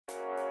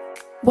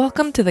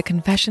Welcome to the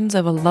Confessions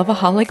of a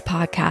Loveaholic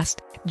podcast.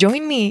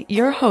 Join me,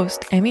 your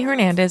host, Emmy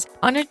Hernandez,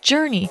 on a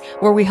journey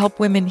where we help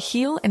women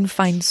heal and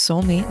find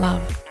soulmate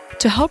love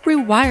to help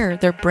rewire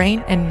their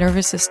brain and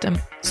nervous system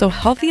so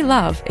healthy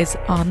love is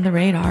on the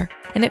radar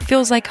and it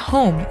feels like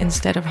home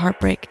instead of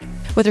heartbreak.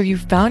 Whether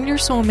you've found your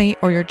soulmate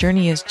or your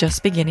journey is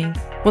just beginning,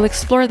 we'll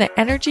explore the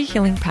energy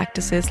healing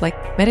practices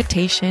like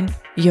meditation,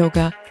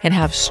 yoga, and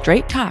have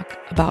straight talk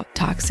about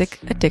toxic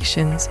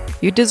addictions.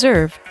 You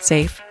deserve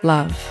safe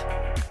love.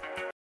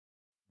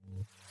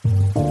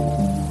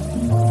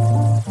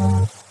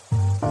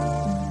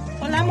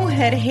 Hola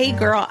mujer, hey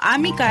girl,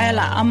 I'm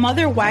Micaela, a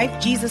mother,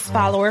 wife, Jesus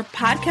follower,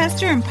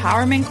 podcaster,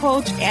 empowerment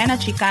coach, and a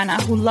Chicana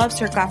who loves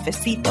her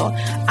cafecito.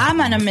 I'm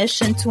on a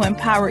mission to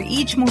empower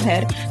each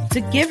mujer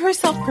to give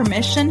herself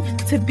permission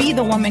to be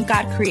the woman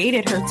God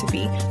created her to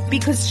be.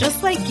 Because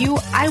just like you,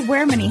 I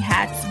wear many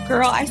hats.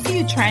 Girl, I see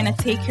you trying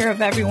to take care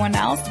of everyone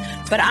else.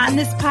 But on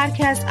this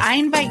podcast, I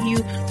invite you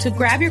to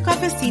grab your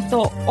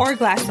cafecito or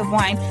glass of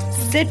wine,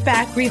 sit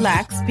back,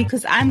 relax,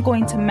 because I'm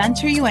going to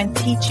mentor you and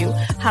teach you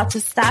how to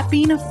stop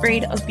being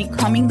afraid of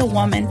becoming the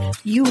woman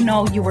you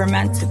know you were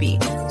meant to be.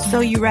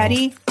 So you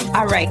ready?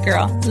 All right,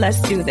 girl, let's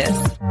do this.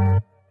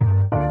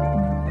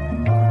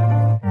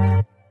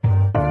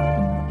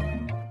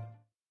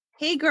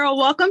 Hey girl,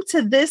 welcome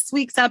to this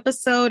week's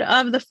episode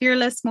of The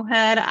Fearless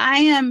Mujer. I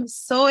am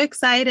so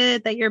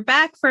excited that you're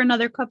back for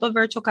another cup of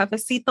virtual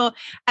cafecito.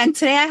 And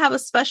today I have a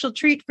special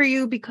treat for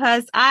you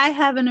because I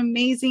have an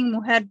amazing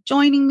mujer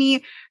joining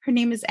me. Her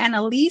name is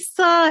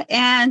AnaLisa,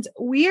 and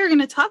we are going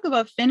to talk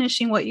about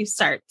finishing what you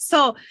start.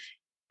 So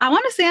I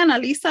want to say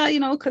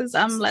AnaLisa, because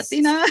I'm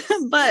Latina,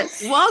 but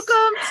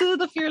welcome to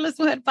the Fearless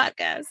Mujer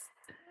podcast.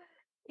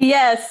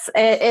 Yes,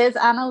 it is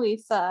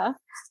AnaLisa.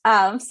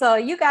 So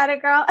you got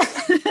it, girl.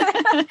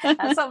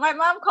 That's what my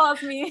mom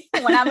calls me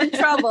when I'm in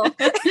trouble.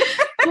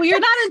 Well, you're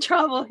not in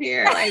trouble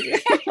here.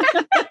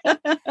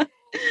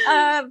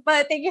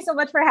 But thank you so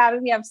much for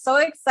having me. I'm so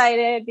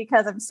excited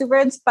because I'm super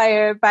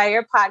inspired by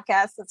your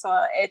podcast. And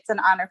so it's an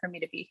honor for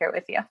me to be here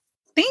with you.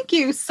 Thank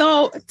you.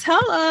 So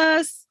tell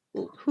us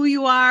who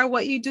you are,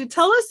 what you do.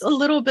 Tell us a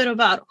little bit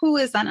about who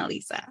is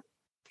AnaLisa.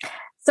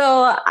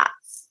 So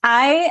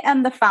I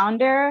am the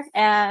founder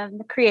and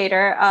the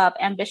creator of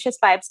Ambitious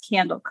Vibes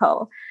Candle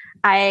Co.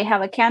 I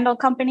have a candle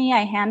company.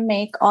 I hand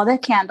make all the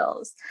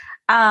candles.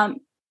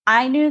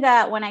 I knew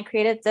that when I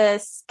created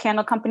this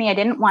candle company, I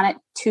didn't want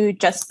it to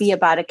just be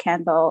about a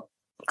candle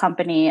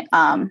company.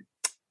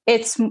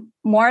 It's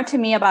more to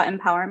me about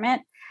empowerment.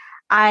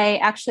 I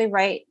actually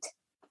write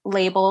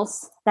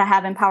labels that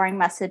have empowering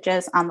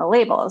messages on the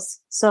labels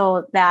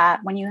so that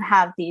when you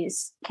have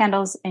these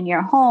candles in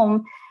your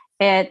home,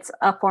 it's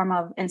a form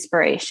of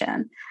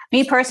inspiration.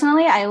 Me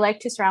personally, I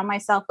like to surround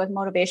myself with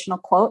motivational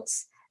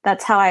quotes.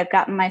 That's how I've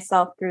gotten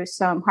myself through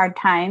some hard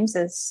times,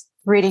 is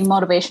reading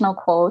motivational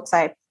quotes.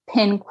 I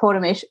pin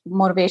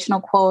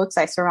motivational quotes.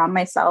 I surround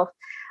myself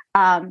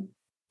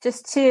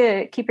just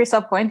to keep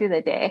yourself going through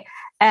the day.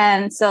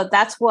 And so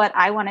that's what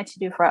I wanted to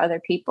do for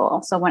other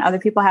people. So when other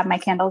people have my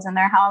candles in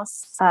their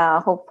house,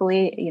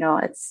 hopefully,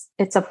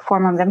 it's a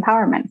form of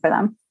empowerment for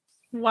them.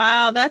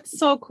 Wow, that's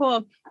so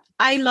cool.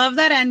 I love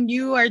that. And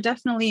you are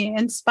definitely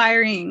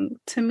inspiring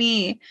to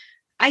me.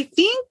 I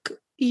think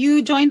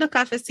you joined the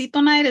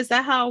Cafecito night. Is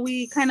that how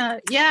we kind of,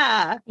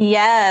 yeah.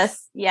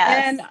 Yes.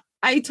 And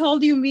I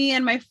told you, me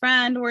and my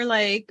friend were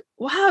like,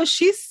 wow,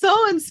 she's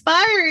so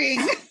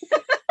inspiring.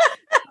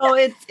 Oh,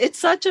 it's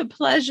such a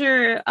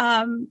pleasure.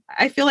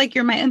 I feel like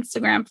you're my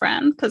Instagram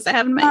friend because I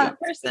haven't met you in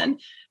person.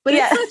 But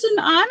It's such an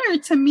honor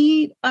to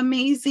meet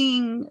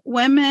amazing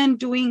women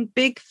doing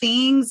big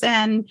things,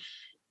 and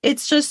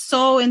it's just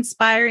so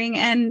inspiring.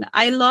 And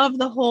I love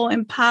the whole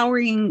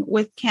empowering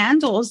with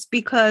candles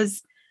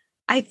because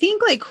I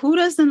think who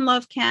doesn't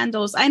love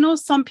candles? I know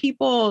some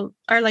people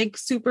are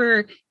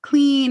super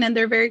clean and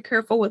they're very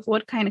careful with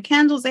what kind of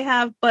candles they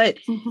have. But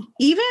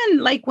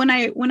even when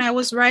I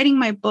was writing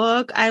my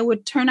book, I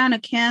would turn on a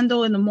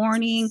candle in the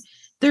morning.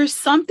 There's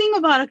something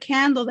about a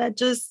candle that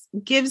just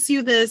gives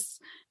you this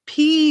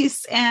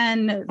peace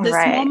and this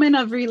moment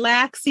of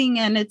relaxing,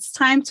 and it's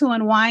time to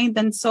unwind.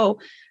 And so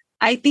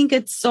I think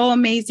it's so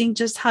amazing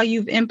just how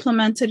you've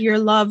implemented your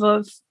love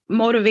of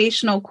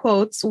motivational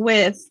quotes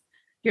with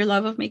your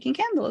love of making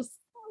candles.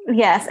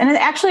 Yes. And it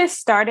actually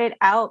started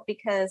out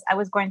because I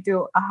was going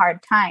through a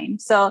hard time.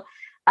 So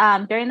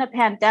during the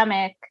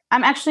pandemic,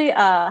 I'm actually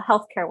a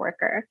healthcare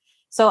worker.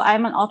 So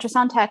I'm an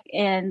ultrasound tech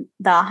in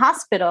the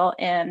hospital,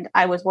 and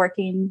I was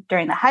working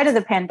during the height of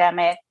the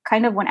pandemic,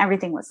 kind of when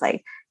everything was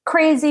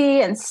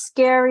crazy and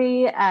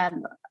scary.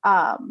 And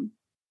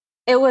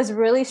it was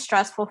really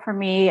stressful for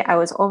me. I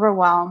was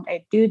overwhelmed.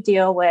 I do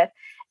deal with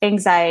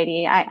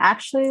anxiety. I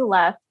actually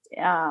left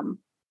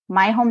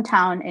my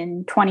hometown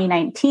in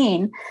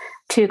 2019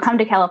 to come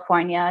to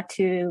California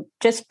to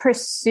just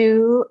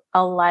pursue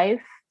a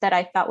life that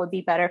I thought would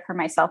be better for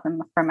myself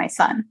and for my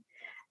son.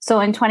 So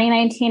in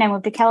 2019, I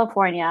moved to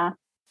California,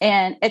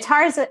 and it's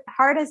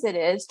hard as it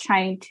is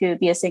trying to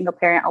be a single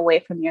parent away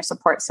from your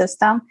support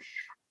system.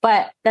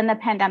 But then the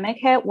pandemic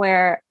hit,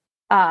 where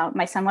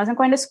My son wasn't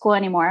going to school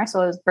anymore,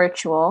 so it was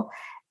virtual.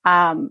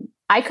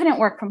 I couldn't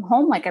work from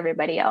home like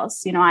everybody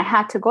else. I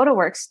had to go to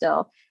work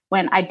still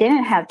when I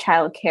didn't have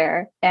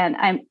childcare, and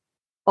I'm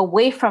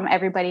away from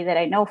everybody that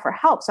I know for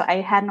help. So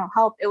I had no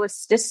help. It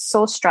was just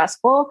so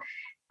stressful.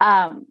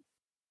 I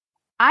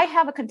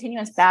have a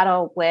continuous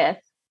battle with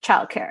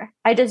childcare.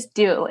 I just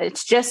do.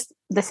 It's just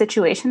the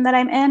situation that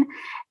I'm in.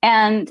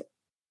 And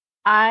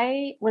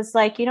I was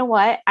like, you know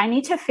what? I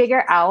need to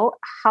figure out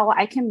how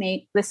I can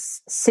make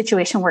this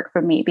situation work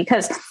for me,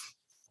 because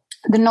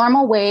the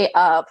normal way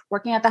of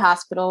working at the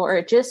hospital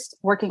or just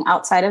working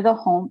outside of the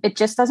home, it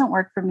just doesn't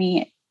work for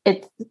me.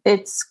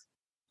 It's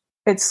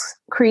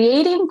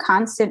creating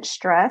constant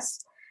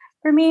stress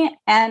for me.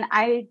 And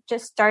I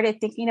just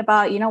started thinking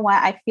about, you know what?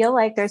 I feel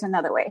like there's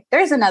another way.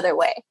 There's another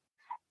way.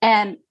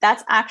 And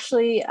that's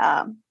actually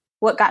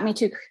what got me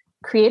to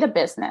create a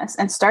business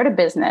and start a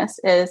business,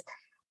 is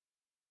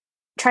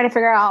trying to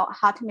figure out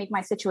how to make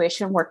my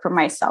situation work for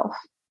myself.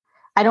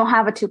 I don't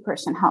have a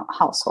 2-person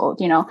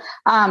household,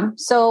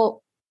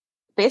 So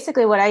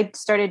basically what I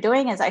started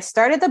doing is I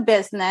started the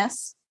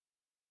business,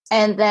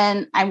 and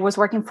then I was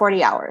working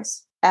 40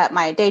 hours at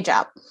my day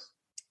job.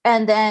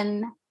 And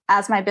then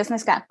as my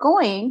business got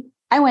going,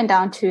 I went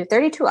down to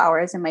 32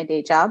 hours in my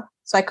day job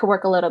so I could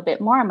work a little bit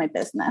more on my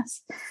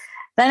business.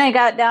 Then I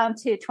got down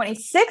to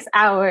 26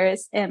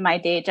 hours in my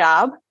day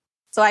job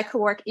so I could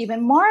work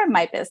even more in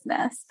my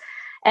business.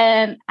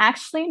 And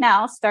actually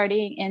now,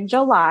 starting in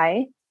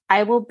July,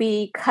 I will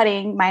be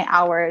cutting my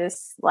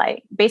hours.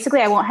 Like,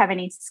 basically I won't have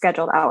any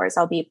scheduled hours.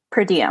 I'll be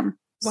per diem.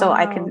 Wow. So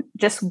I can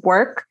just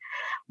work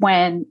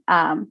when,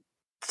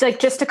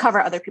 just to cover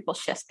other people's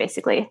shifts,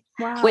 basically.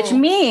 Wow. Which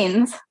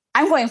means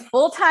I'm going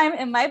full-time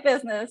in my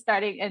business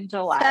starting in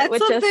July. That's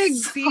which a is big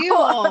so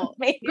deal.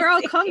 Amazing.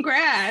 Girl,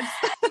 congrats.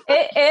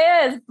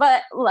 It is.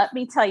 But let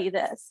me tell you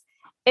this.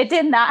 It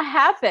did not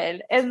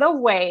happen in the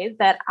way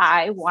that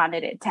I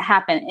wanted it to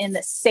happen, in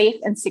the safe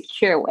and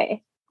secure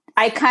way.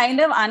 I kind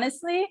of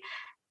honestly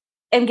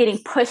am getting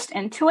pushed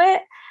into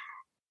it,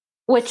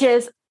 which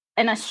is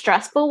in a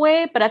stressful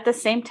way. But at the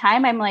same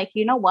time, I'm like,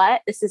 you know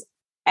what? This is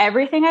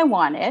everything I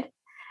wanted.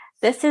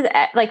 This is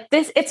like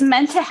this. It's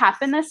meant to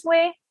happen this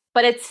way,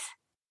 but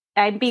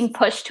I'm being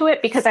pushed to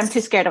it because I'm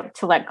too scared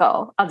to let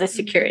go of the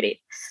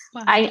security.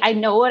 Wow. I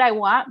know what I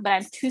want, but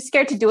I'm too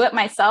scared to do it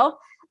myself.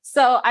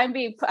 So I'm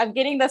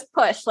getting this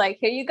push, like,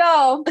 here you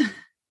go.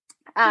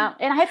 And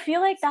I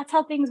feel like that's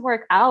how things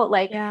work out.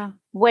 Like,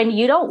 when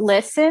you don't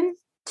listen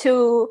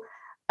to,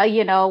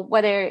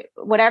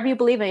 whatever you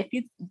believe in,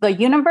 the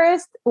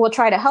universe will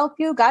try to help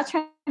you. God's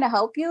trying to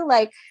help you.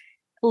 Like,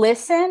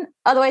 listen.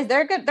 Otherwise,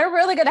 they're good. They're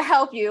really going to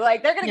help you.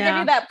 Like, they're going to give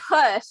you that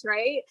push,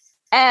 right?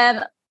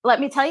 And let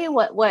me tell you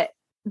what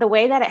the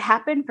way that it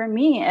happened for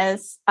me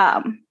is,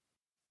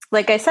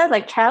 like I said,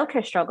 like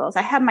childcare struggles.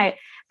 I had my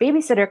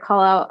babysitter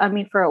call out on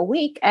me for a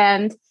week,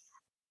 and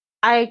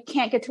I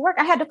can't get to work.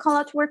 I had to call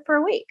out to work for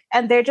a week,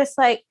 and they're just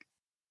like,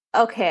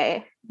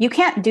 okay, you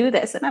can't do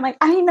this. And I'm like,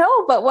 I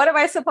know, but what am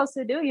I supposed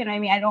to do? You know what I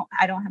mean?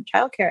 I don't have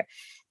childcare.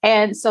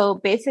 And so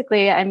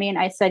basically,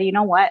 I said, you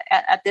know what,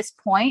 at this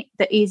point,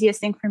 the easiest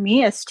thing for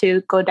me is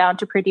to go down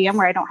to per diem,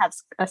 where I don't have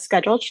a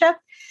scheduled shift.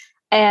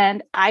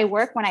 And I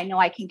work when I know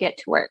I can get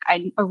to work.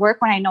 I work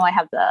when I know I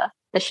have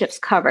the shifts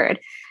covered.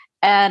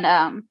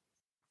 And,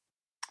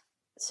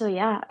 so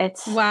yeah,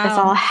 it's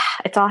all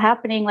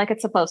happening like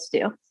it's supposed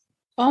to.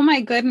 Oh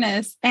my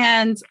goodness.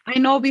 And I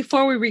know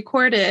before we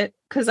recorded,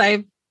 because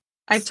I've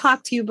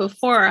talked to you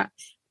before,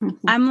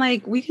 I'm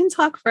like, we can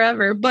talk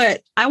forever,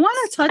 but I want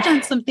to touch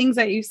on some things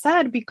that you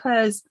said,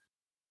 because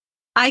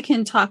I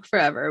can talk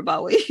forever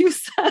about what you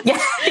said.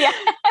 Yeah.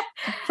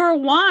 For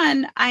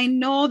one, I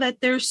know that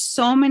there's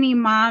so many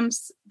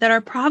moms that are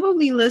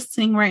probably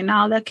listening right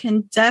now that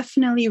can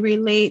definitely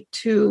relate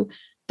to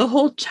the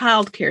whole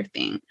childcare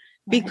thing.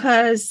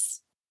 Because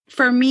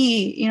for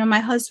me, my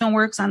husband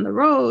works on the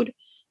road.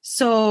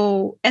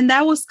 So, and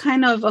that was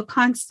kind of a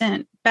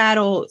constant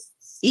battle,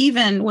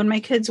 even when my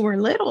kids were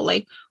little,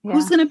 like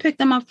who's going to pick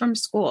them up from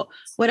school?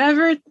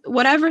 Whatever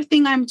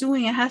thing I'm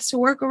doing, it has to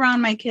work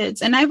around my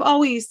kids. And I've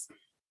always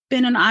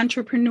been an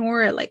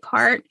entrepreneur at like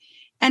heart.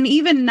 And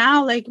even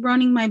now, like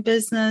running my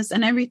business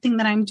and everything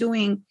that I'm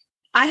doing,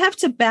 I have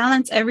to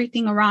balance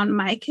everything around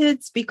my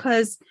kids,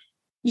 because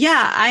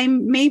I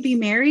may be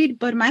married,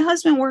 but my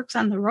husband works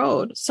on the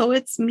road. So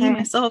it's me,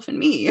 myself, and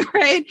me,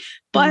 right?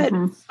 But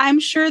I'm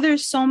sure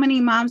there's so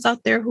many moms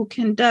out there who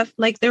can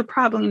they're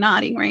probably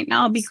nodding right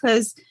now,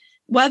 because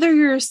whether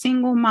you're a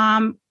single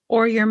mom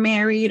or you're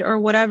married or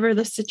whatever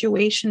the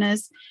situation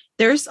is,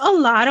 there's a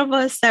lot of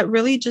us that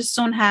really just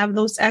don't have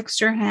those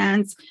extra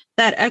hands,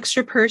 that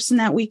extra person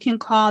that we can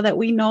call, that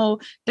we know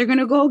they're going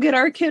to go get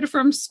our kid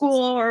from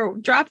school or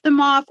drop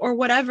them off or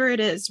whatever it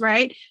is,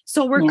 right?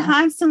 So we're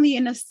constantly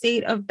in a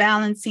state of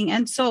balancing.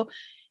 And so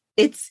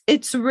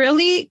it's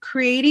really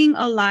creating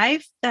a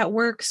life that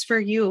works for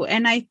you.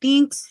 And I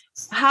think,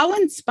 how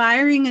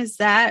inspiring is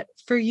that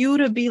for you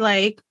to be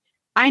like,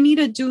 I need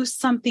to do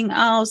something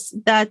else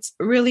that's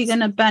really going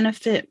to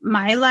benefit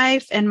my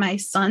life and my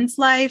son's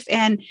life.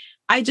 And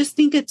I just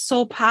think it's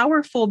so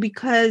powerful,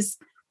 because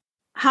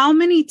how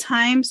many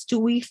times do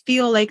we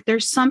feel like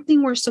there's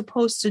something we're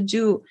supposed to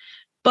do,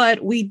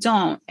 but we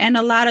don't? And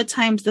a lot of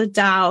times the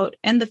doubt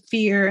and the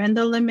fear and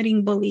the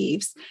limiting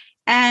beliefs.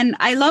 And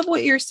I love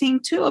what you're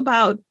saying too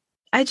about,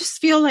 I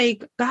just feel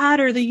like God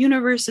or the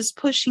universe is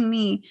pushing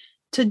me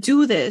to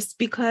do this,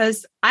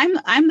 because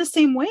I'm the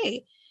same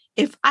way.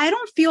 If I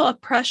don't feel a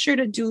pressure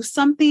to do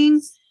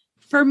something,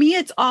 for me,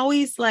 it's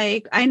always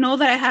like, I know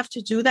that I have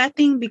to do that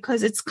thing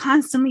because it's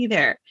constantly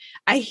there.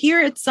 I hear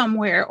it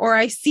somewhere, or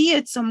I see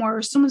it somewhere,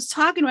 or someone's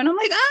talking about it. I'm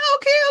like,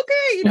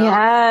 okay.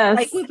 Yes.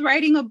 Like with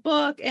writing a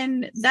book,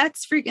 and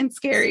that's freaking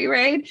scary,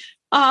 right?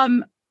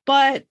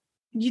 But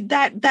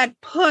that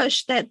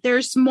push that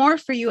there's more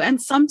for you.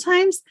 And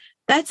sometimes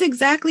that's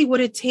exactly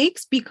what it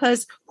takes,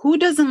 because who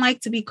doesn't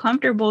like to be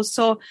comfortable?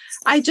 So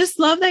I just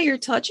love that you're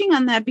touching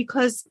on that,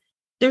 because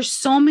there's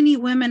so many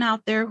women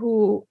out there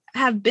who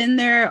have been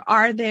there,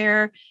 are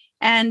there,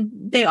 and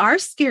they are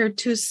scared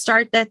to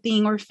start that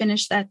thing or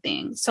finish that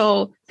thing.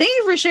 So thank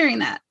you for sharing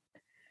that.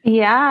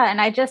 Yeah.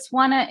 And I just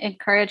want to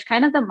encourage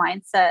kind of the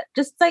mindset,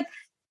 just like,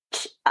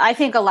 I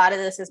think a lot of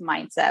this is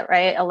mindset,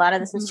 right? A lot of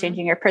this is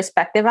changing your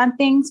perspective on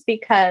things,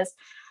 because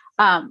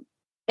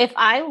if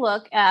I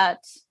look at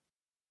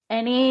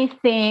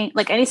anything,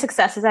 like any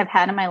successes I've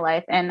had in my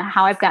life and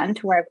how I've gotten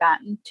to where I've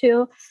gotten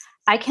to,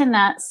 I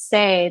cannot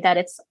say that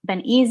it's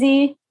been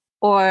easy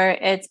or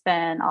it's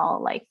been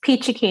all like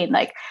peachy keen.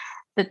 Like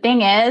the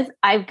thing is,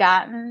 I've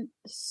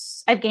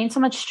gained so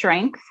much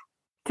strength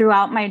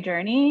throughout my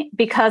journey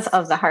because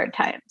of the hard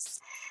times.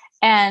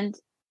 And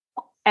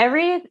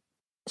every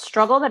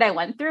struggle that I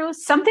went through,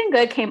 something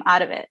good came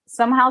out of it.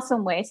 Somehow,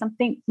 some way,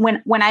 something,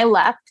 when I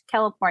left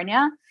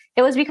California,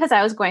 it was because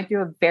I was going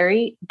through a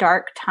very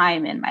dark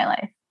time in my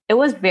life. It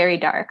was very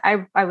dark.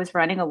 I was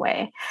running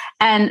away.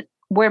 And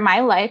where my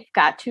life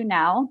got to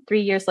now,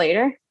 3 years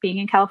later, being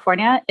in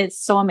California, is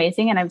so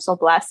amazing. And I'm so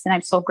blessed and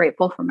I'm so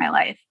grateful for my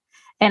life.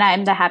 And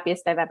I'm the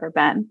happiest I've ever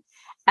been.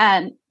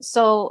 And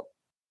so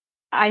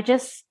I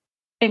just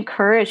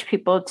encourage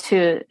people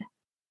to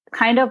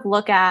kind of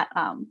look at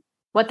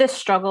what this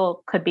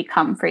struggle could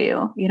become for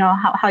you,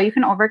 how you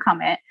can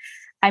overcome it.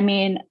 I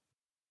mean,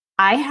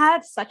 I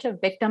had such a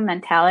victim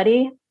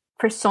mentality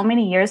for so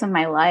many years of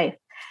my life.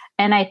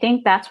 And I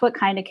think that's what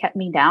kind of kept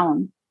me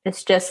down.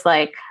 It's just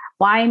like,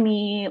 why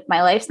me?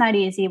 My life's not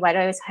easy. Why do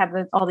I always have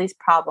all these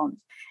problems?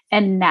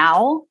 And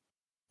now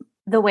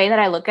the way that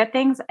I look at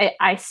things,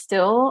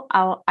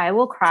 I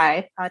will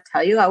cry. I'll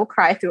tell you, I will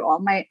cry through all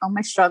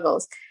my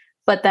struggles.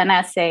 But then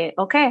I say,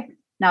 okay,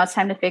 now it's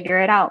time to figure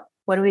it out.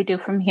 What do we do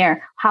from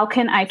here? How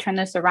can I turn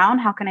this around?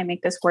 How can I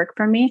make this work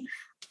for me?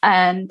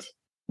 And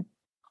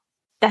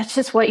that's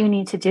just what you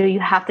need to do. You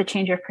have to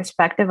change your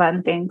perspective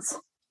on things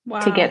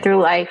to get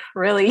through life.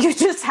 Really, you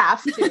just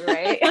have to,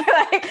 right?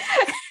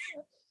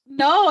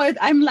 No,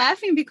 I'm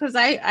laughing because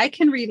I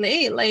can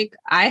relate. Like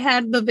I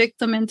had the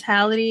victim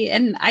mentality,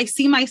 and I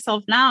see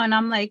myself now and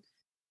I'm like,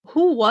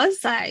 who was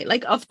I?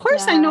 Like, of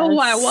course I know who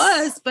I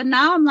was, but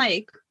now I'm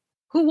like,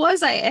 who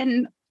was I?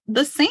 And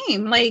the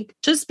same, like,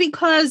 just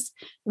because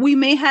we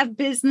may have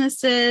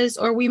businesses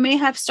or we may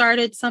have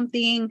started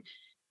something,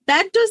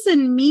 that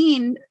doesn't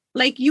mean,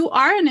 like, you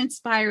are an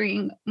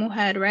inspiring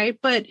mujer, right?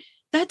 But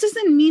that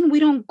doesn't mean we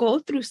don't go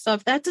through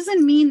stuff. That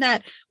doesn't mean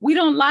that we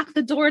don't lock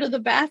the door to the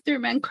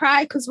bathroom and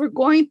cry because we're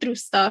going through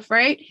stuff,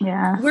 right?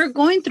 Yeah. We're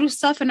going through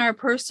stuff in our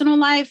personal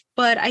life,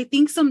 but I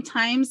think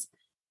sometimes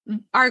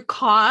our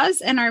cause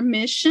and our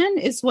mission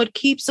is what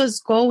keeps us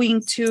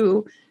going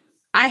to,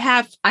 I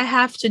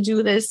have to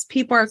do this.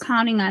 People are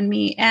counting on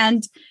me.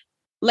 And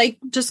like,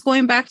 just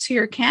going back to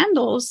your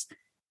candles,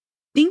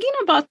 thinking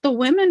about the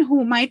women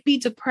who might be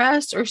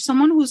depressed or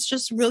someone who's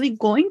just really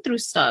going through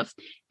stuff,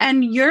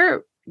 and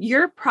your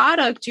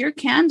product, your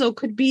candle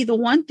could be the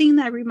one thing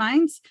that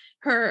reminds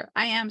her,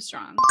 I am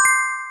strong.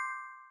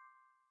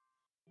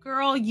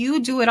 Girl, you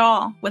do it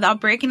all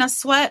without breaking a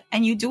sweat,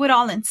 and you do it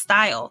all in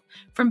style.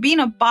 From being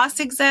a boss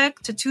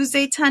exec to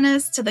Tuesday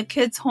tennis to the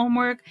kids'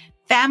 homework,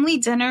 family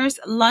dinners,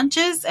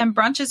 lunches and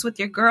brunches with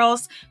your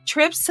girls,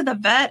 trips to the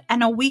vet,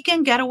 and a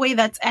weekend getaway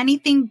that's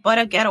anything but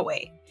a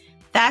getaway.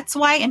 That's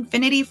why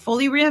Infinity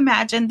fully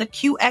reimagined the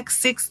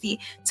QX60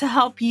 to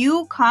help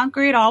you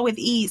conquer it all with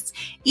ease,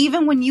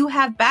 even when you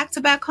have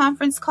back-to-back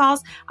conference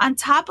calls on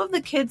top of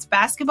the kids'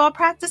 basketball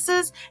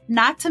practices,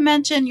 not to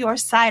mention your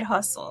side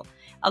hustle.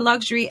 A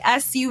luxury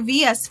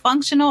SUV as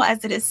functional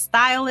as it is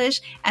stylish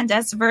and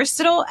as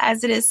versatile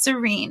as it is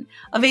serene.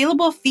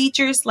 Available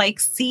features like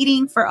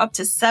seating for up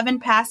to 7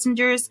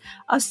 passengers,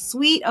 a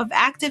suite of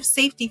active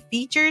safety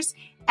features,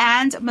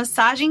 and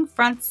massaging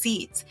front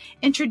seats.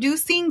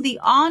 Introducing the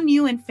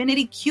all-new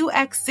Infinity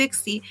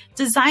QX60,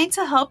 designed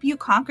to help you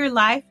conquer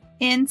life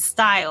in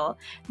style.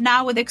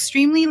 Now with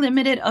extremely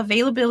limited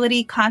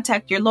availability,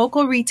 contact your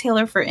local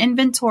retailer for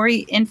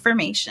inventory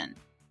information.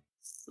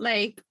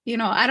 Like,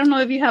 I don't know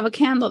if you have a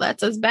candle that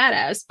says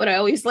badass, but I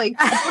always like,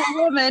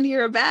 woman,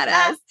 you're a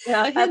badass.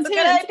 That's a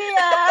good idea.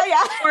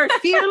 Yeah. Or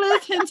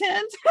fearless, hint.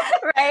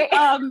 Right.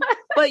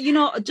 But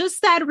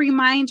just that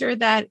reminder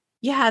that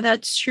Yeah,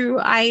 that's true.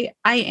 I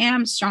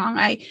am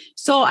strong.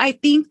 So I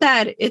think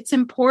that it's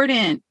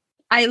important.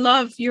 I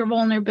love your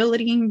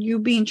vulnerability and you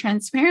being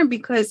transparent,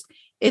 because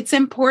it's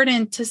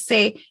important to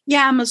say,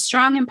 yeah, I'm a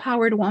strong,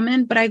 empowered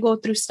woman, but I go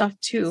through stuff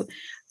too.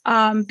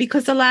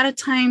 Because a lot of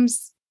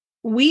times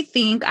we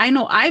think, I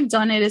know I've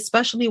done it,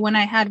 especially when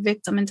I had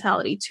victim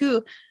mentality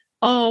too.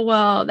 Oh,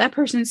 well, that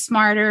person's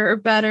smarter or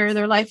better.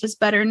 Their life is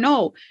better.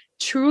 No,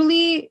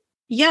 truly,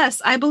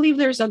 yes, I believe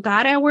there's a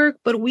God at work,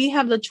 but we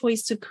have the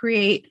choice to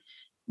create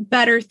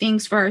better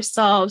things for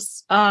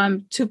ourselves,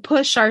 to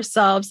push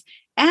ourselves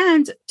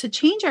and to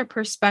change our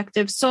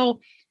perspective.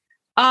 So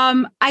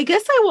I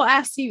guess I will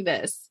ask you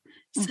this,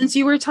 since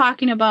you were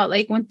talking about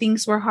like when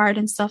things were hard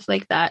and stuff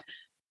like that,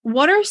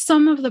 what are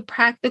some of the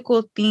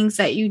practical things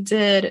that you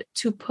did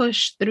to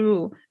push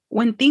through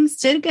when things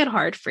did get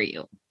hard for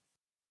you?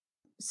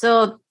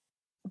 So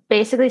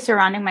basically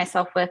surrounding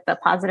myself with the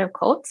positive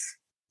quotes.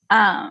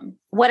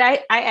 What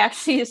I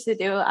actually used to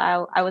do,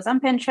 I was on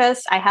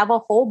Pinterest. I have a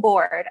whole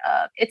board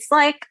of, it's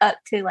like up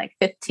to like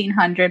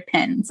 1,500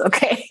 pins.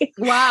 Okay.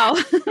 Wow.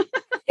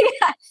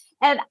 Yeah.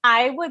 And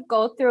I would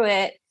go through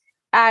it.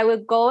 I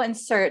would go and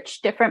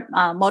search different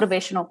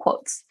motivational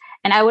quotes,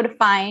 and I would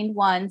find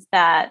ones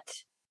that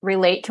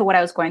relate to what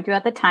I was going through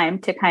at the time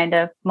to kind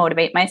of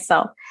motivate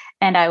myself.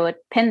 And I would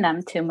pin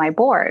them to my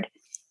board.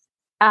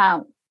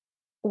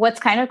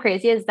 What's kind of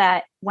crazy is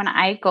that when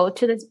I go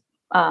to this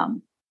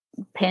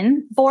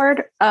pin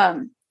board,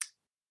 my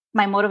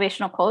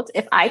motivational quotes,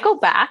 if I go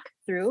back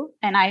through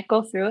and I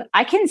go through it,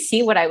 I can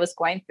see what I was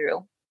going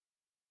through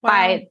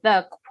by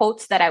the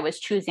quotes that I was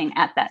choosing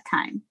at that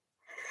time.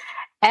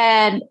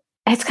 And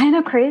it's kind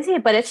of crazy,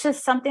 but it's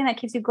just something that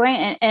keeps you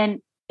going.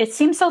 And it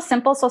seems so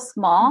simple, so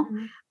small,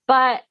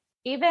 but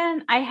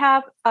even I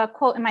have a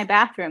quote in my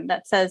bathroom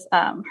that says,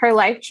 her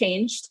life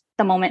changed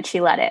the moment she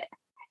let it.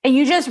 And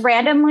you just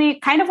randomly,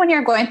 kind of when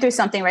you're going through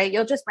something, right?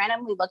 You'll just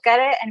randomly look at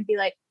it and be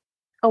like,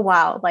 oh,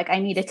 wow, like I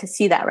needed to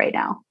see that right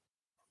now.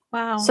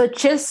 Wow. So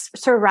just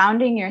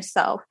surrounding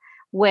yourself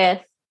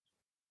with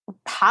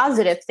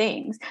positive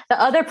things.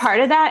 The other part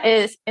of that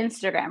is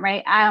Instagram,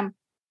 right? I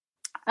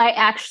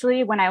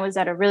actually, when I was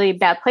at a really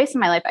bad place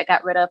in my life, I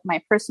got rid of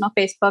my personal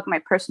Facebook,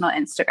 my personal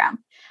Instagram.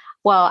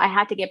 Well, I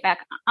had to get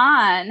back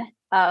on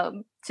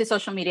to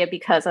social media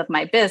because of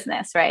my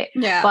business, right?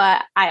 Yeah.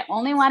 But I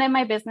only wanted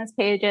my business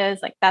pages.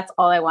 Like that's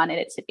all I wanted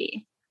it to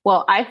be.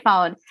 Well, I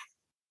found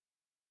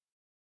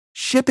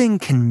shipping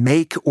can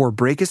make or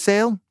break a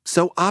sale,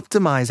 so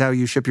optimize how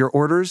you ship your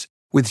orders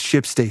with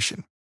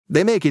ShipStation.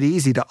 They make it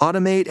easy to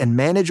automate and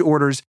manage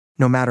orders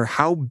no matter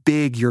how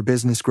big your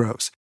business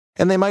grows.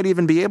 And they might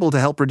even be able to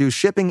help reduce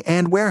shipping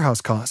and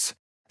warehouse costs.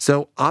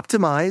 So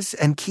optimize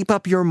and keep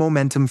up your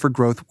momentum for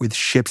growth with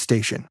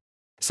ShipStation.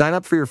 Sign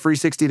up for your free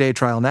 60-day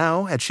trial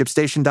now at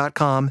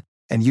ShipStation.com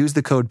and use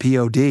the code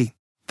POD.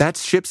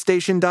 That's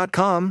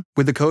ShipStation.com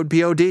with the code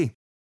POD.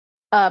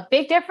 A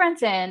big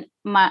difference in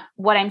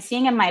what I'm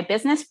seeing in my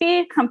business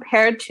feed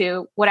compared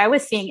to what I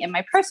was seeing in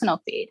my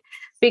personal feed,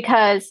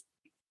 because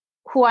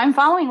who I'm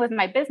following with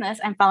my business,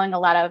 I'm following a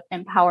lot of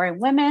empowering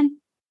women,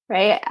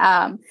 right?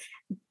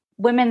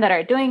 Women that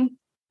are doing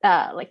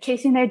like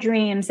chasing their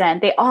dreams,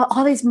 and they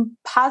all these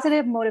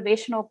positive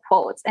motivational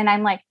quotes. And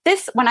I'm like,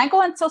 this, when I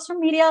go on social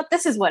media,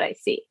 this is what I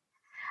see.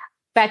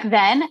 Back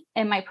then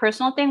in my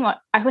personal thing,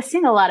 I was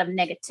seeing a lot of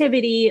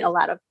negativity, a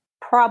lot of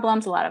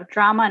problems, a lot of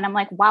drama. And I'm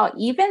like, wow,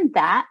 even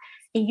that,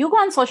 and you go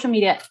on social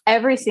media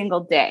every single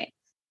day.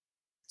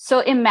 So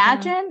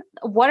imagine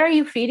what are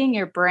you feeding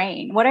your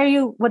brain? What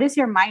is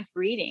your mind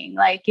reading?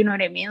 Like, you know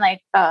what I mean?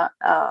 Like,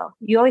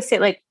 you always say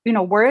like, you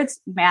know, words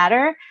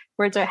matter.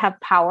 Words have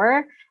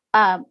power.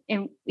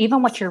 And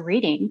even what you're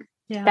reading,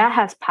 that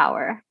has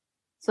power.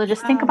 So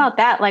just think about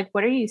that. Like,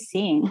 what are you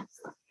seeing?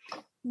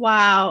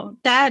 Wow.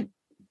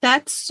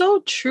 That's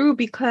so true,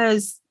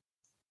 because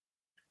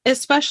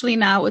especially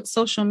now with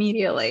social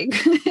media, like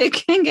it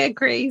can get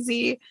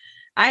crazy.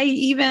 I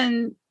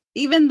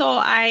even though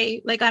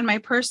I like on my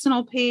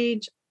personal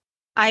page,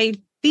 I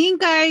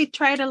think I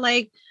try to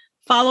like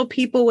follow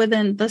people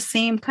within the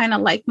same kind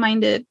of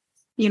like-minded,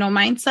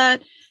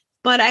 mindset.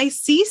 But I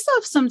see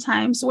stuff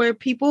sometimes where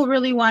people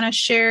really want to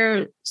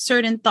share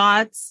certain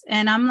thoughts.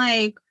 And I'm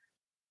like,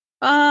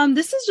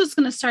 this is just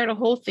going to start a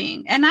whole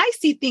thing. And I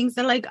see things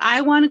that like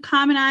I want to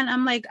comment on.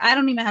 I'm like, I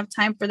don't even have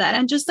time for that.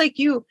 And just like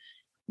you,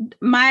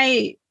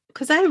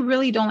 because I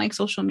really don't like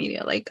social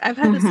media. Like I've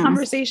had this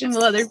conversation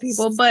with other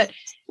people, but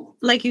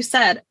like you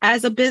said,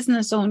 as a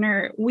business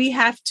owner, we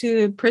have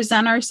to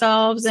present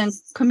ourselves and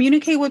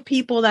communicate with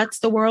people. That's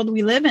the world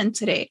we live in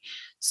today.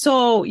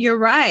 So you're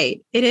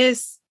right. It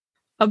is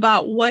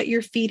about what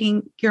you're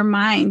feeding your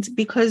mind,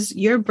 because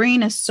your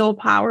brain is so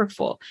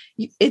powerful.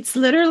 It's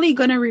literally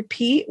going to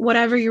repeat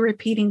whatever you're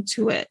repeating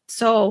to it.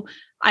 So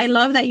I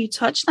love that you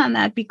touched on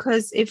that,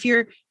 because if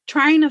you're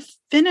trying to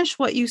finish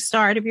what you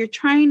start, if you're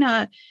trying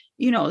to,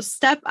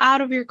 step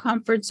out of your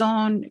comfort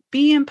zone,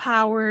 be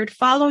empowered,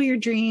 follow your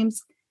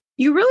dreams,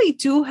 you really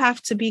do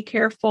have to be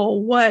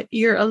careful what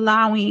you're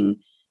allowing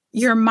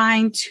your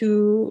mind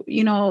to,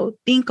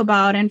 think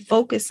about and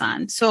focus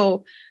on.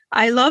 So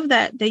I love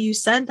that you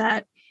said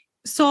that.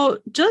 So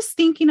just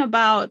thinking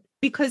about,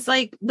 because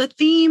like the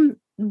theme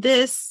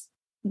this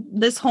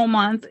whole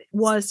month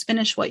was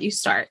finish what you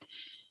start.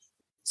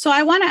 So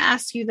I want to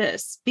ask you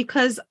this,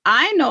 because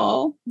I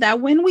know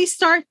that when we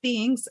start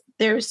things,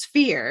 there's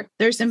fear,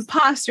 there's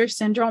imposter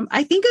syndrome.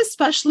 I think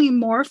especially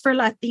more for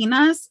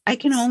Latinas. I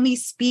can only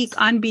speak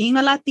on being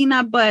a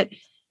Latina, but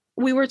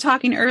we were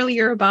talking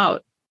earlier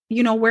about,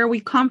 where we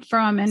come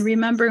from and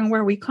remembering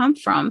where we come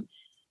from.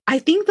 I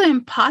think the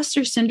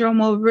imposter syndrome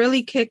will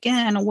really kick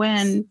in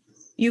when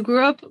you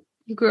grew up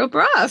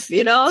rough,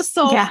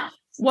 So yeah.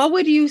 What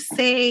would you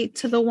say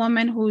to the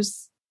woman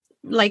who's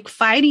like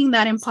fighting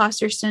that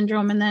imposter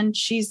syndrome, and then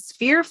she's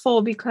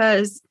fearful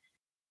because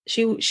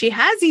she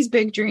has these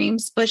big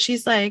dreams, but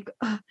she's like,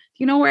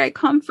 where I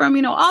come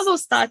from, all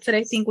those thoughts that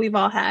I think we've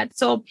all had.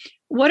 So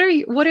what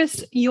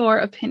is your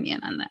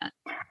opinion on that?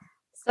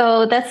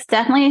 So that's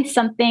definitely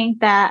something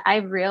that I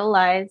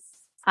realize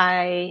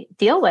I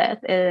deal with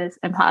is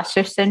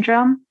imposter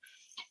syndrome.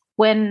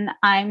 When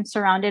I'm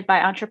surrounded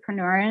by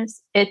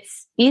entrepreneurs,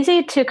 it's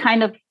easy to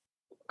kind of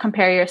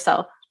compare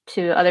yourself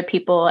to other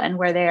people and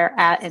where they're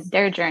at in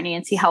their journey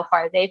and see how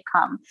far they've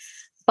come.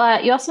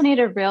 But you also need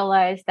to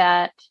realize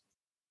that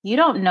you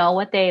don't know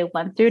what they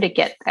went through to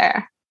get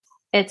there.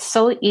 It's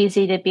so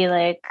easy to be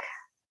like,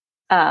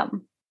 wow,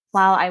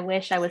 I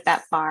wish I was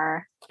that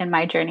far in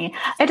my journey.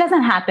 It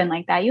doesn't happen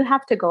like that. You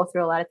have to go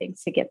through a lot of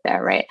things to get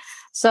there, right?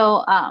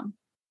 So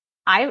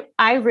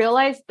I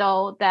realized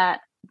though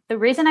that the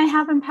reason I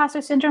have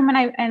imposter syndrome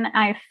and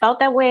I felt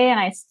that way and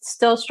I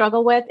still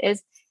struggle with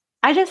is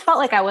I just felt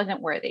like I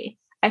wasn't worthy.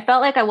 I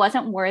felt like I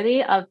wasn't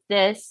worthy of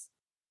this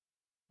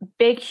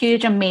big,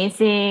 huge,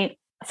 amazing,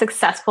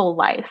 successful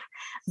life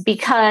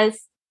because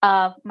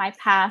of my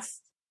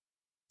past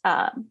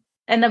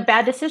and the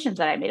bad decisions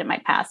that I made in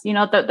my past.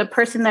 The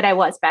person that I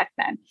was back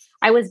then.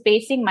 I was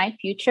basing my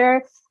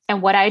future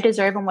and what I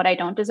deserve and what I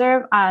don't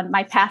deserve on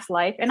my past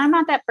life. And I'm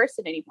not that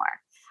person anymore.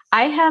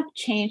 I have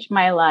changed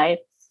my life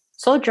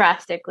so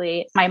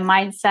drastically, my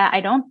mindset.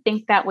 I don't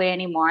think that way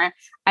anymore.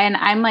 And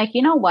I'm like,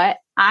 you know what?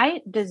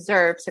 I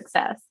deserve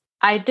success.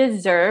 I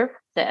deserve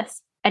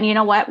this. And you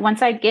know what?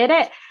 Once I get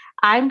it,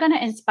 I'm going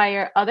to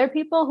inspire other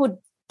people who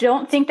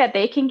don't think that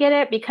they can get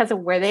it because of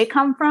where they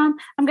come from.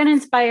 I'm going to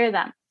inspire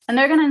them and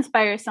they're going to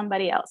inspire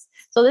somebody else.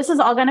 So this is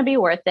all going to be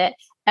worth it.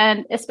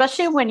 And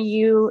especially when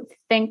you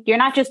think you're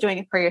not just doing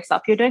it for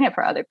yourself, you're doing it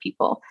for other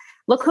people.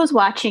 Look who's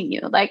watching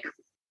you. Like,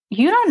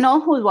 you don't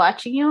know who's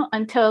watching you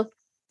until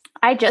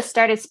I just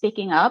started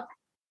speaking up.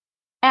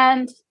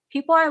 And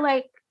people are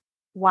like,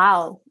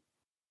 wow,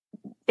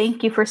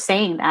 thank you for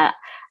saying that.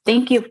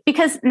 Thank you.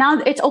 Because now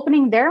it's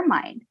opening their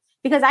mind,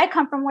 because I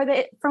come from where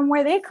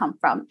they come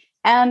from,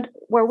 and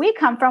where we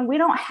come from, we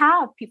don't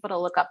have people to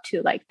look up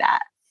to like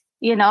that,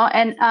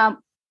 and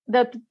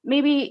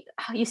maybe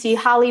you see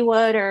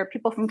Hollywood or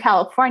people from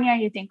California,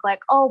 and you think like,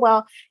 oh,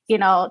 well,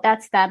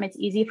 that's them. It's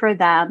easy for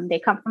them. They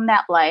come from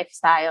that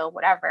lifestyle,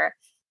 whatever.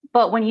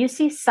 But when you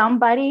see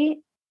somebody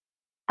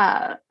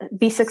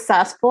be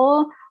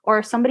successful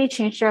or somebody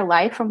change their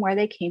life from where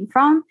they came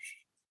from,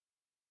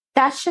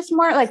 that's just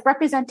more like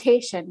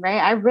representation, right?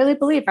 I really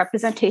believe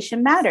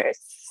representation matters.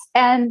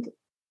 And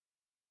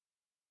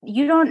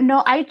you don't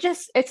know,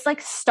 it's like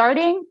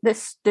starting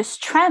this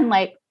trend,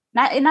 like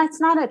and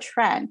that's not a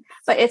trend,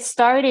 but it's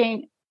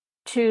starting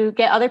to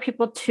get other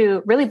people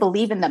to really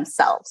believe in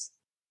themselves.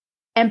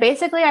 And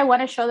basically I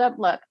want to show them,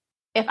 look,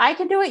 if I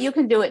can do it, you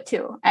can do it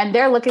too. And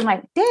they're looking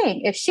like,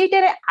 dang, if she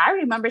did it, I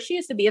remember she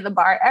used to be in the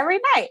bar every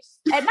night.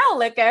 And now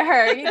look at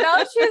her,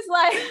 she's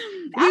like,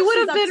 we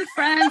would have been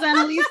friends,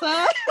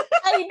 AnaLisa.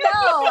 I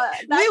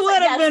know. We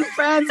would have been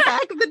friends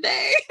back in the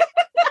day.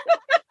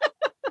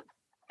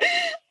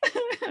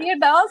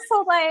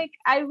 So like,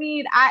 I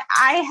mean,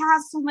 I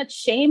have so much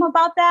shame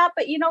about that,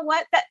 but you know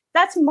what?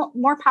 That's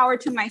more power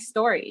to my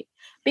story,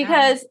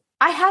 because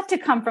I had to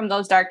come from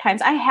those dark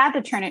times. I had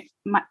to turn it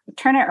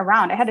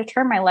around. I had to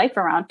turn my life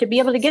around to be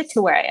able to get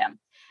to where I am.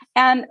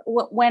 And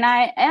when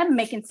I am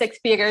making six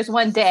figures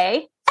one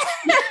day,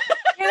 you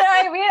know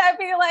what I mean? I'd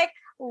be like,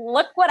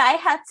 look what I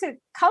had to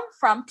come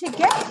from to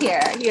get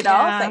here.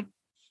 Yeah, like,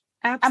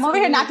 I'm over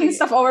here knocking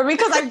stuff over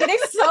because I'm getting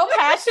so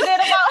passionate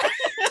about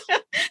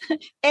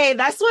it. Hey,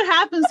 that's what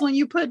happens when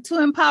you put two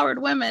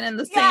empowered women in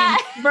the same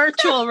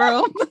virtual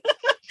room.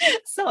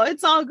 So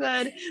it's all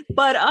good.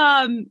 But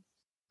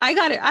I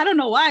got it. I don't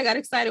know why I got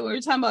excited when we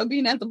were talking about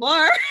being at the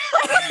bar.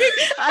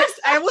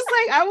 I was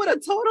like, I would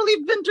have totally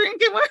been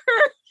drinking with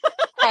her.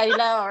 I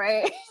know,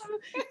 right?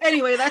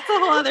 Anyway, that's a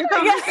whole other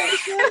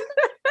conversation.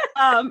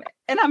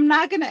 And I'm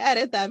not going to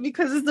edit that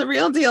because it's the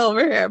real deal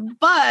over here.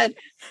 But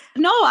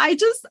no, I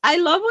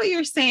love what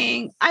you're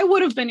saying. I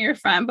would have been your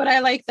friend, but I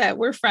like that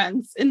we're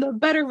friends in the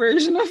better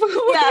version of who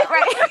we are.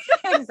 Right.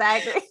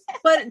 Exactly.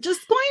 But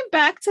just going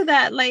back to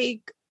that,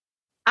 like,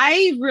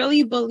 I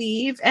really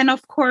believe, and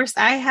of course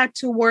I had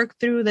to work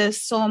through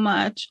this so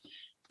much,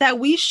 that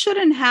we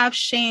shouldn't have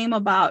shame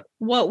about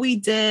what we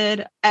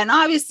did. And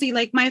obviously,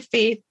 like, my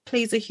faith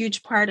plays a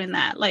huge part in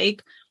that.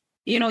 Like,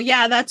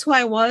 yeah, that's who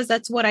I was.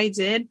 That's what I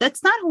did.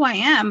 That's not who I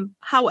am.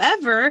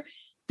 However,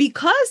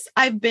 because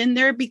I've been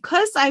there,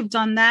 because I've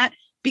done that,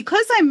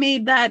 because I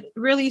made that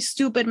really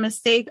stupid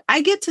mistake,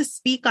 I get to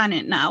speak on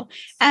it now.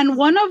 And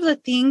one of the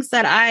things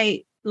that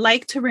I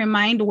like to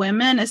remind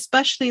women,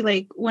 especially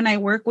like when I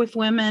work with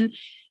women,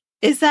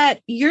 is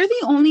that you're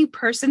the only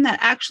person that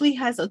actually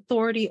has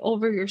authority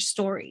over your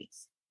story.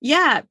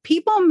 Yeah,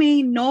 people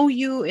may know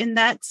you in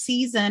that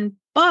season,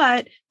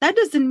 but that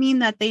doesn't mean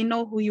that they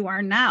know who you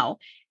are now.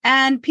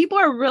 And people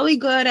are really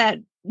good at,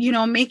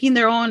 making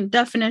their own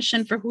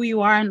definition for who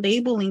you are and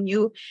labeling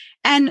you.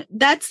 And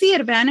that's the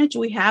advantage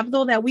we have,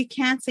 though, that we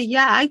can't say,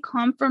 yeah, I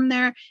come from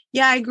there.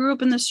 Yeah, I grew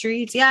up in the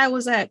streets. Yeah, I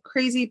was a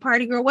crazy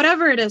party girl,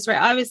 whatever it is, right?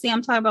 Obviously,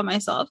 I'm talking about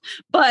myself,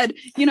 but,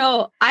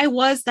 I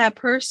was that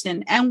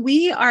person. And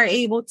we are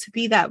able to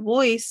be that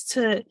voice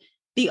to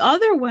the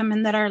other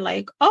women that are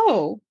like,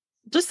 oh,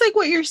 just like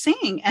what you're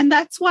saying. And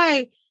that's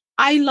why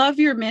I love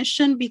your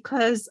mission,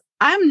 because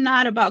I'm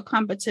not about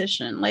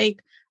competition.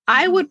 Like,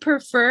 I would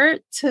prefer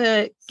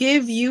to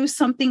give you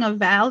something of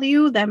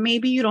value that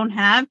maybe you don't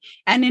have,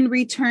 and in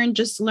return,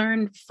 just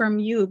learn from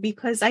you.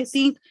 Because I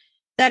think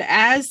that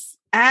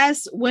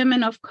as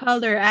women of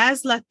color,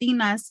 as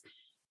Latinas,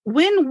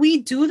 when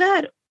we do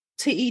that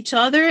to each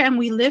other and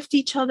we lift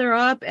each other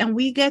up and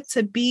we get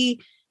to be,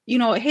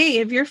 hey,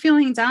 if you're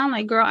feeling down,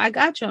 like, girl, I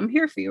got you. I'm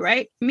here for you,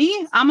 right?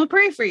 Me, I'm gonna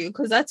pray for you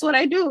because that's what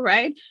I do,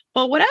 right?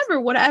 But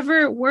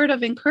whatever word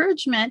of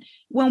encouragement,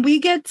 when we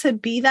get to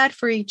be that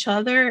for each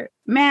other,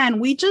 man,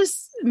 we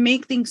just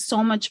make things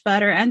so much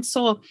better. And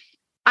so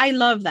I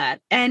love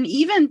that. And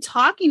even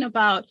talking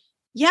about,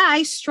 yeah,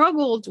 I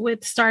struggled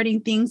with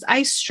starting things.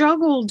 I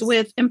struggled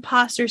with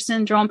imposter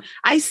syndrome.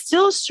 I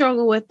still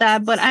struggle with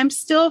that, but I'm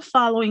still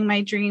following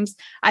my dreams.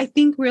 I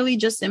think really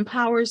just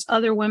empowers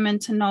other women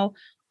to know,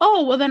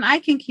 oh, well, then I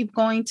can keep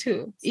going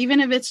too, even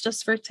if it's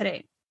just for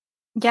today.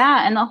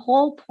 Yeah. And the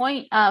whole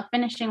point of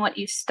finishing what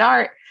you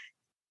start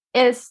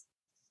is,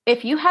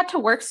 if you had to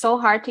work so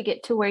hard to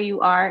get to where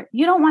you are,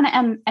 you don't want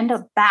to end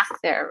up back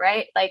there,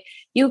 right? Like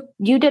you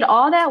did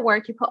all that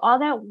work, you put all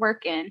that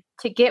work in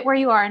to get where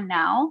you are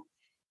now.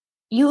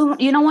 You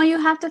know why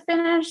you have to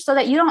finish? So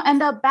that you don't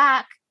end up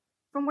back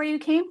from where you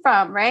came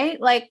from,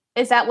 right? Like,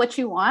 is that what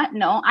you want?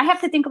 No, I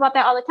have to think about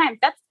that all the time.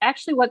 That's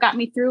actually what got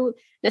me through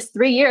this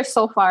 3 years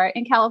so far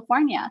in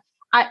California.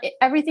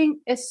 Everything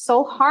is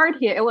so hard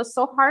here. It was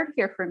so hard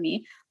here for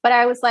me. But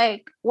I was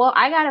like, well,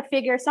 I got to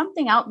figure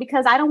something out,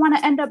 because I don't want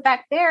to end up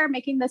back there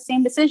making the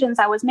same decisions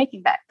I was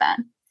making back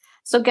then.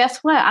 So guess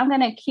what? I'm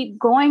going to keep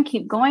going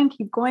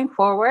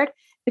forward,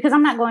 because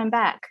I'm not going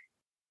back.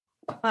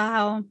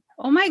 Wow.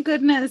 Oh my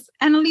goodness.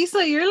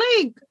 AnaLisa, you're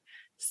like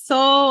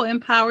so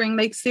empowering,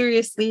 like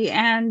seriously.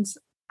 And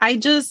I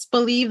just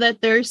believe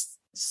that there's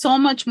so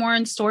much more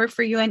in store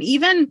for you. And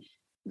even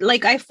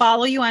like, I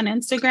follow you on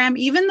Instagram,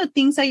 even the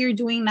things that you're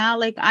doing now,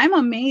 like I'm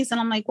amazed. And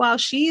I'm like, wow,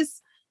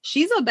 she's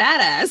a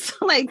badass,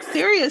 like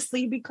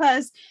seriously,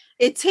 because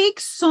it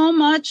takes so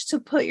much to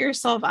put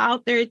yourself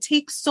out there. It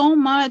takes so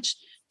much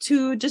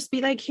to just be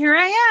like, here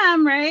I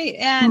am. Right.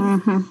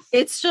 And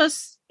it's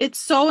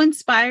so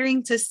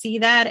inspiring to see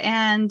that.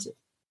 And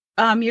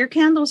your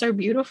candles are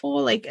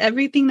beautiful. Like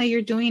everything that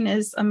you're doing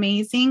is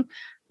amazing.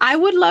 I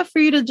would love for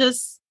you to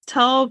just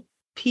tell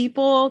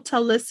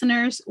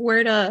listeners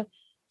where to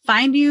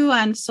find you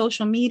on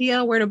social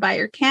media, where to buy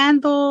your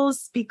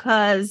candles,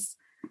 because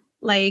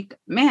like,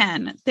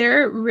 man,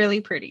 they're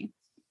really pretty.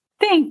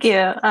 Thank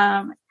you.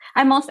 I'm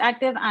most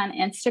active on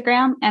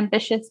Instagram,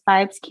 Ambitious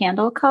Vibes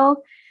Candle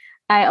Co.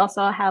 I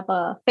also have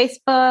a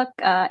Facebook,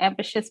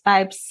 Ambitious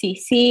Vibes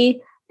CC.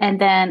 And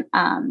then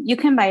you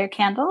can buy your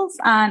candles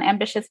on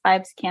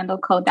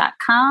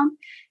ambitiousvibescandleco.com.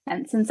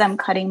 And since I'm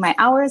cutting my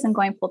hours and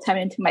going full-time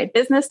into my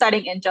business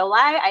starting in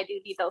July, I do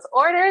need those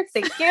orders.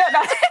 Thank you.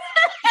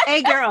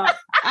 Hey, girl,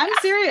 I'm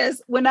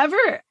serious.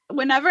 Whenever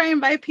I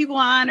invite people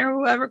on or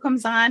whoever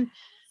comes on,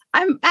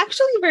 I'm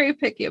actually very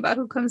picky about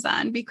who comes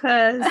on,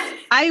 because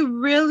I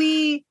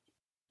really,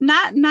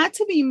 not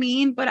to be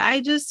mean, but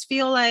I just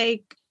feel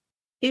like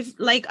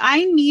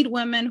I need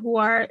women who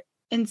are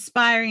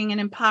inspiring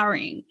and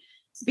empowering,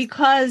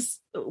 because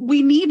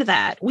we need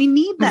that. We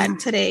need that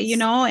today,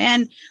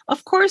 and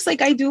of course,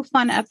 like I do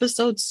fun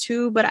episodes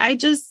too, but I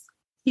just,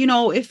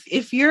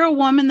 if you're a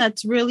woman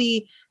that's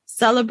really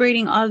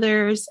celebrating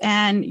others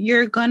and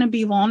you're going to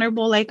be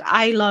vulnerable, like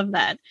I love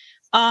that.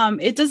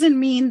 It doesn't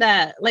mean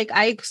that like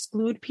I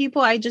exclude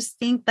people. I just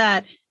think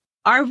that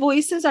our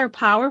voices are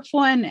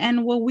powerful,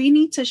 and what we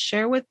need to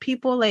share with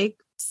people, like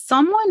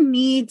someone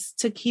needs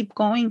to keep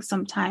going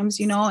sometimes,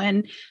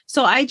 and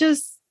so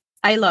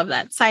I love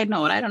that. Side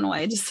note, I don't know why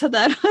I just said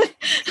that.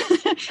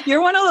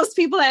 You're one of those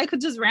people that I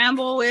could just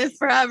ramble with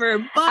forever.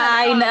 But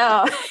I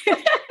know.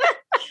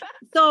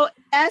 So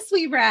as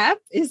we wrap,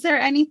 is there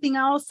anything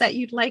else that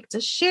you'd like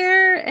to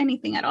share?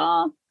 Anything at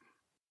all?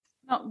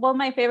 Well,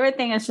 my favorite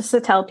thing is just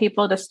to tell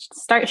people to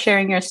start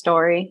sharing your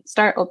story,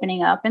 start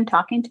opening up and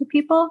talking to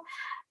people,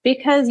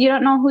 because you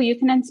don't know who you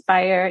can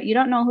inspire. You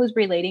don't know who's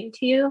relating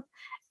to you.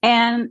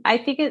 And I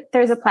think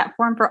there's a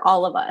platform for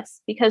all of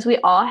us because we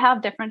all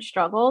have different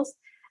struggles.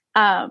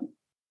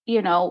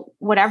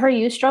 Whatever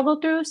you struggle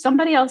through,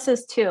 somebody else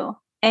is too.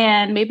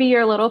 And maybe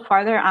you're a little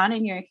farther on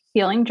in your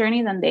healing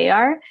journey than they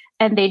are,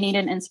 and they need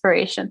an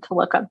inspiration to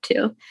look up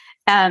to.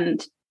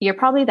 And you're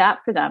probably that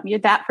for them. You're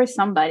that for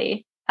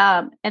somebody.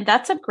 And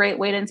that's a great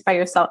way to inspire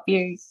yourself.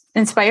 You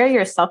inspire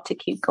yourself to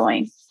keep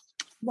going.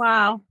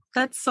 Wow.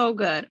 That's so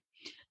good.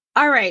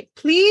 All right.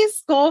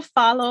 Please go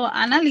follow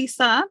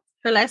AnaLisa.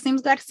 Her last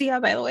name's Garcia,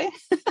 by the way.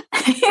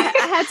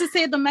 I had to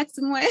say it the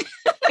Mexican way.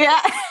 Yeah.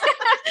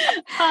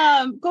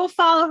 Go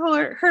follow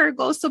her,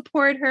 go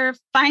support her,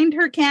 find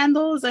her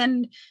candles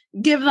and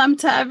give them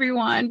to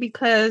everyone,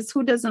 because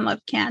who doesn't love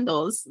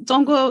candles?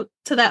 Don't go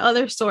to that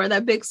other store,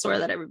 that big store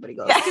that everybody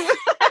goes to.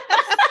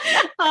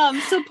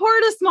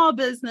 Support a small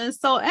business.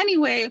 So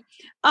anyway,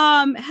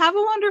 have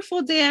a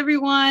wonderful day,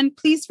 everyone.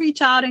 Please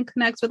reach out and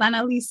connect with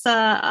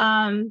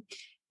AnaLisa,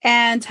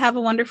 and have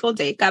a wonderful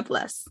day. God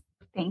bless.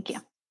 Thank you.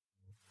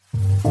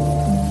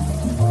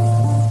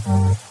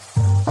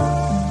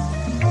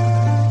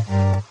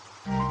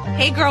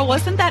 Hey girl,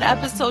 wasn't that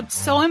episode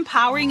so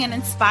empowering and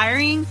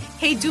inspiring?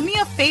 Hey, do me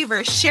a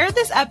favor, share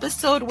this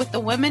episode with the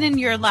women in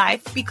your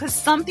life, because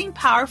something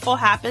powerful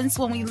happens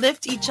when we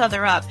lift each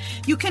other up.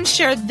 You can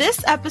share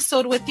this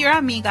episode with your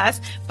amigas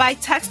by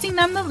texting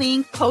them the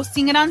link,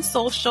 posting it on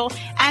social,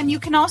 and you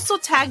can also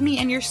tag me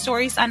in your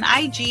stories on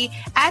IG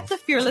at the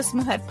Fearless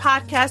Mujer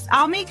Podcast.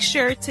 I'll make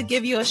sure to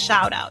give you a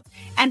shout out.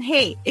 And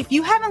hey, if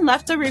you haven't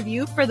left a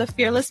review for the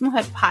Fearless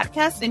Mujer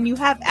Podcast and you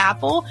have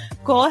Apple,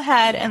 go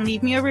ahead and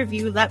leave me a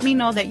review. Let me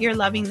know that you're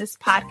loving this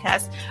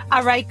podcast.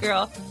 All right,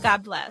 girl.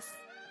 God bless.